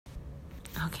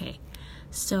Okay.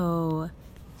 So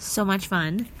much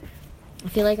fun. I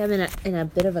feel like I'm in a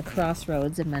bit of a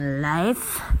crossroads in my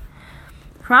life.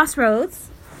 Crossroads?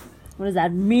 What does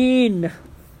that mean?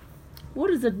 What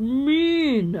does it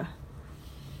mean?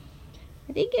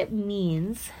 I think it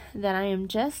means that I'm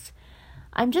just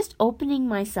opening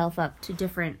myself up to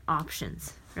different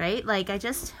options, right? Like I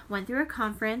just went through a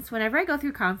conference. Whenever I go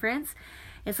through conference,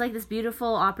 it's like this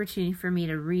beautiful opportunity for me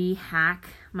to rehack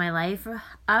my life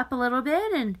up a little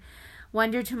bit and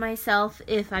wonder to myself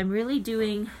if I'm really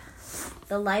doing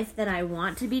the life that I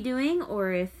want to be doing,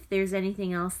 or if there's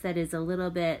anything else that is a little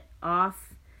bit off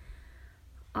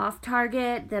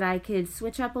target that I could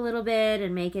switch up a little bit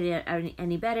and make it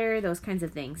any better, those kinds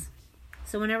of things.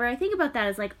 So whenever I think about that,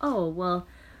 it's like, oh, well,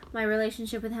 my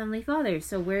relationship with Heavenly Father,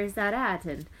 so where's that at?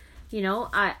 And,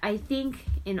 I think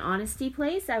in honesty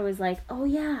place, I was like, oh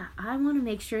yeah, I want to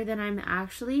make sure that I'm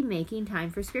actually making time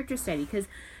for scripture study. Because,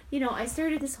 I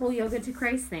started this whole Yoga to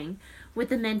Christ thing with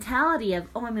the mentality of,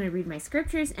 oh, I'm going to read my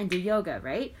scriptures and do yoga,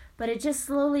 right? But it just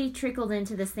slowly trickled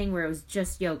into this thing where it was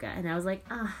just yoga. And I was like,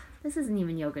 this isn't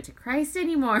even Yoga to Christ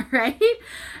anymore, right?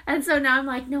 And so now I'm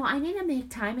like, no, I need to make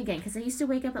time again, because I used to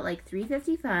wake up at like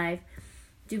 3:55,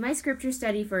 do my scripture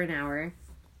study for an hour,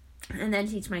 and then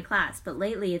teach my class. But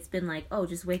lately it's been like, oh,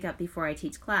 just wake up before I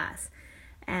teach class.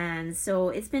 And so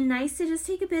it's been nice to just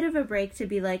take a bit of a break to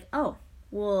be like, oh,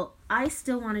 well, I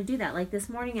still want to do that. Like this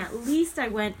morning, at least I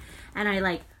went and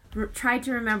I tried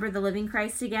to remember the Living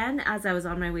Christ again as I was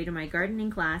on my way to my gardening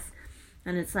class.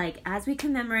 And it's like, as we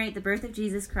commemorate the birth of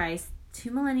Jesus Christ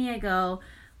 2 millennia ago,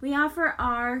 we offer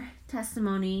our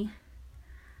testimony,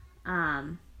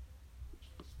 that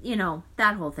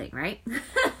whole thing, right?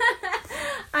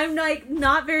 I'm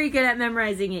not very good at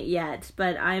memorizing it yet,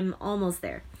 but I'm almost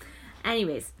there.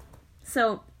 Anyways,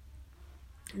 so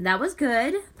that was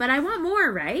good, but I want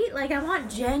more, right? Like I want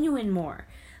genuine more.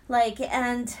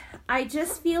 And I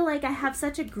just feel like I have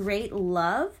such a great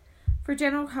love for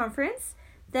General Conference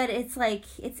that it's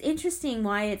interesting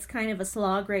why it's kind of a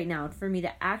slog right now for me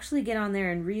to actually get on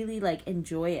there and really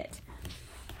enjoy it.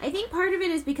 I think part of it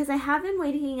is because I have been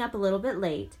waking up a little bit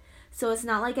late. So it's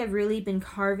not like I've really been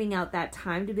carving out that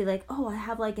time to be like, oh, I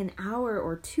have an hour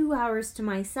or 2 hours to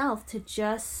myself to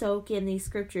just soak in these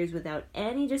scriptures without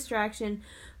any distraction,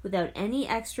 without any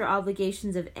extra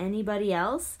obligations of anybody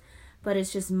else. But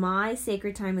it's just my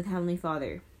sacred time with Heavenly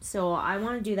Father. So I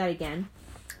want to do that again.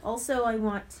 Also, I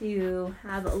want to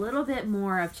have a little bit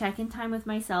more of check-in time with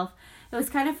myself. It was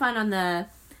kind of fun on the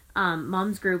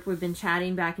moms group. We've been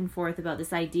chatting back and forth about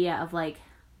this idea of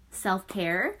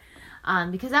self-care.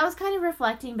 Because I was kind of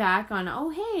reflecting back on, oh,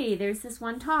 hey, there's this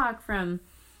one talk from,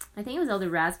 I think it was Elder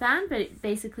Razban, but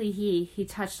basically he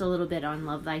touched a little bit on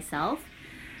love thyself.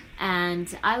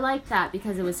 And I liked that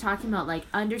because it was talking about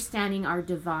understanding our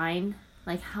divine,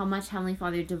 how much Heavenly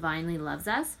Father divinely loves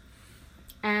us.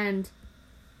 And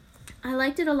I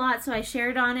liked it a lot, so I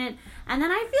shared on it. And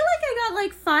then I feel like I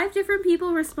got 5 different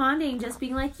people responding, just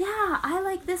being like, yeah, I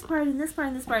like this part and this part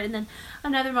and this part. And then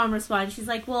another mom responded. She's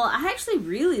like, well, I actually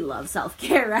really love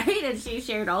self-care, right? And she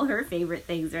shared all her favorite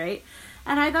things, right?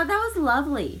 And I thought that was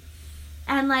lovely.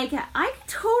 And I could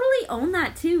totally own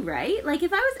that too, right?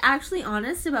 If I was actually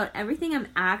honest about everything I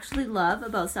actually love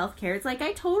about self-care, it's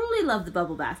I totally love the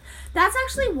bubble bath. That's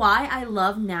actually why I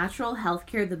love natural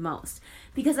healthcare the most.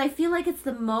 Because I feel like it's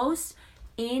the most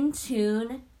in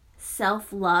tune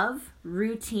self-love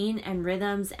routine and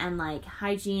rhythms and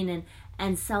hygiene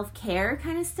and self-care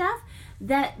kind of stuff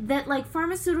that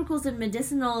pharmaceuticals and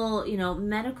medicinal,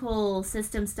 medical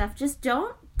system stuff just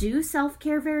don't do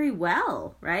self-care very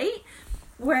well, right?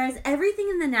 Whereas everything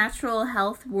in the natural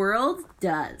health world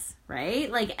does,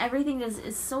 right? Everything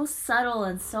is so subtle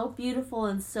and so beautiful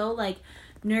and so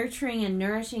nurturing and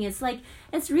nourishing. It's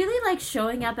really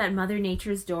showing up at Mother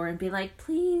Nature's door and be like,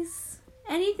 please,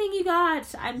 anything you got,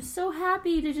 I'm so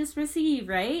happy to just receive,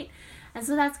 right? And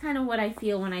so that's kind of what I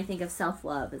feel when I think of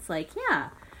self-love. It's yeah,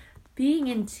 being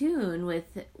in tune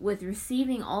with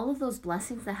receiving all of those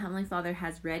blessings that Heavenly Father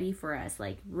has ready for us,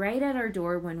 right at our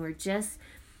door when we're just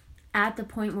at the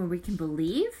point where we can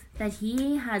believe that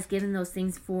He has given those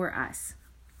things for us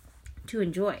to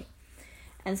enjoy.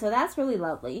 And so that's really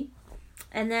lovely.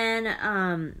 And then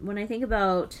when I think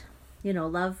about,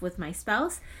 love with my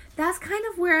spouse, that's kind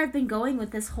of where I've been going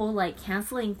with this whole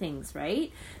canceling things,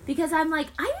 right? Because I'm I'm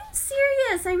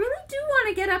serious. I really do want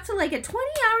to get up to a 20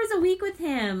 hours a week with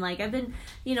him. I've been,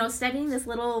 studying this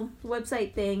little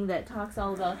website thing that talks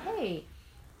all about, hey,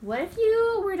 what if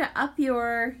you were to up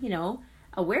your,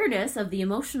 awareness of the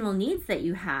emotional needs that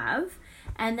you have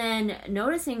And then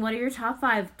noticing what are your top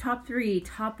 5, top 3,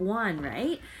 top 1,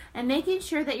 right? And making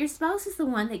sure that your spouse is the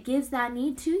one that gives that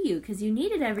need to you, because you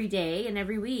need it every day and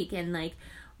every week. And like,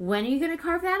 when are you going to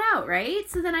carve that out, right?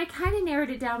 So then I kind of narrowed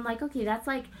it down like, okay, that's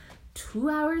like 2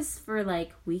 hours for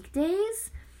like weekdays.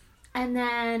 And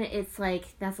then it's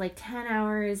like, that's like 10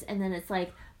 hours. And then it's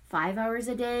like 5 hours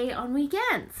a day on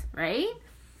weekends, right?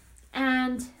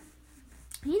 And,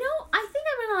 you know, I think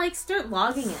I'm going to like start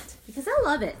logging it because I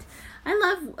love it. I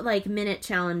love like minute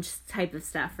challenge type of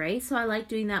stuff, right? So I like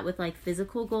doing that with like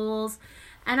physical goals,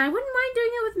 and I wouldn't mind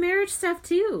doing it with marriage stuff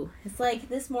too. It's like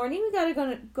this morning we gotta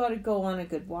go on a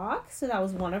good walk, so that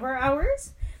was 1 of our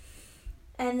hours,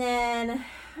 and then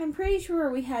I'm pretty sure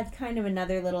we had kind of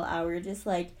another little hour just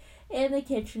like in the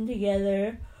kitchen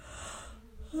together,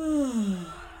 and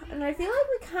I feel like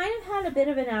we kind of had a bit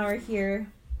of an hour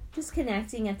here, just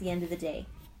connecting at the end of the day.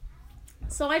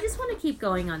 So I just want to keep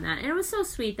going on that. And it was so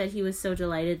sweet that he was so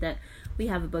delighted that we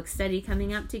have a book study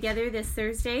coming up together this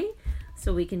Thursday.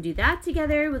 So we can do that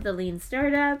together with the Lean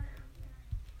Startup.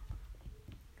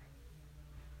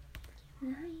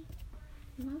 Hi.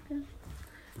 You're welcome.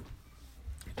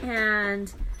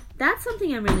 And that's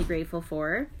something I'm really grateful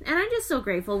for. And I'm just so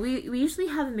grateful. We usually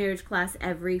have a marriage class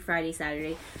every Friday,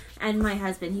 Saturday. And my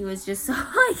husband, he was just so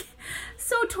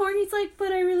torn. He's like,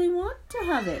 but I really want to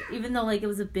have it. Even though like it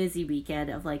was a busy weekend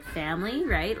of like family,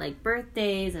 right? Like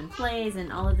birthdays and plays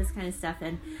and all of this kind of stuff.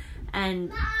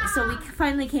 And so we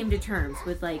finally came to terms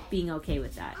with like being okay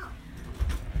with that.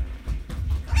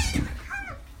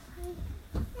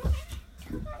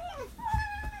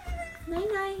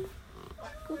 Night-night.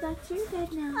 Go back to your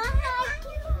bed now. I like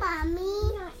you, Mommy.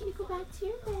 Yeah, you go back to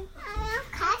your bed. I want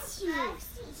cashews.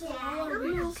 I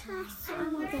want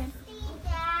cashews.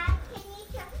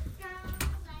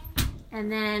 And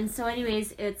then, so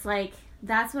anyways, it's like,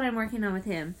 that's what I'm working on with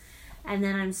him. And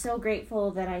then I'm so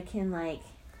grateful that I can like,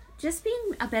 just be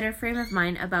in a better frame of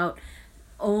mind about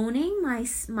owning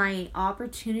my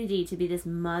opportunity to be this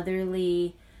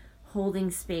motherly,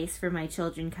 holding space for my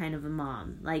children kind of a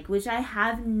mom, like, which I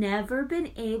have never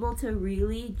been able to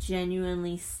really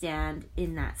genuinely stand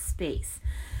in that space.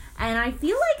 And I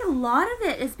feel like a lot of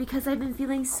it is because I've been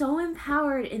feeling so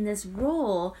empowered in this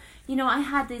role. You know, I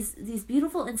had these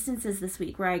beautiful instances this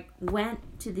week where I went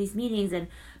to these meetings and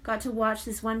got to watch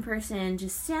this one person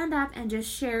just stand up and just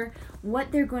share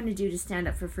what they're going to do to stand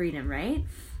up for freedom, right?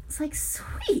 It's like,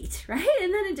 sweet, right?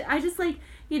 And then I just like,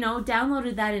 you know,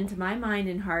 downloaded that into my mind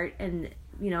and heart and,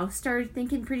 you know, started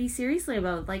thinking pretty seriously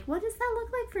about like, what does that look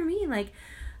like for me? Like,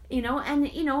 you know, and,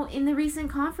 you know, in the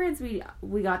recent conference, we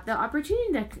got the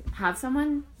opportunity to have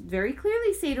someone very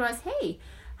clearly say to us, hey,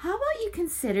 how about you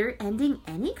consider ending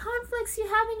any conflicts you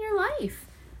have in your life?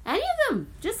 Any of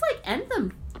them. Just like end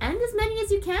them. End as many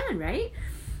as you can, right?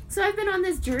 So I've been on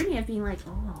this journey of being like,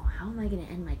 oh, how am I going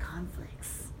to end my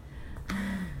conflicts?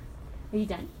 Are you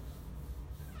done?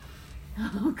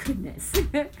 Oh, goodness.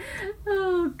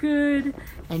 Oh, good.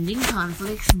 Ending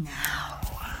conflicts now.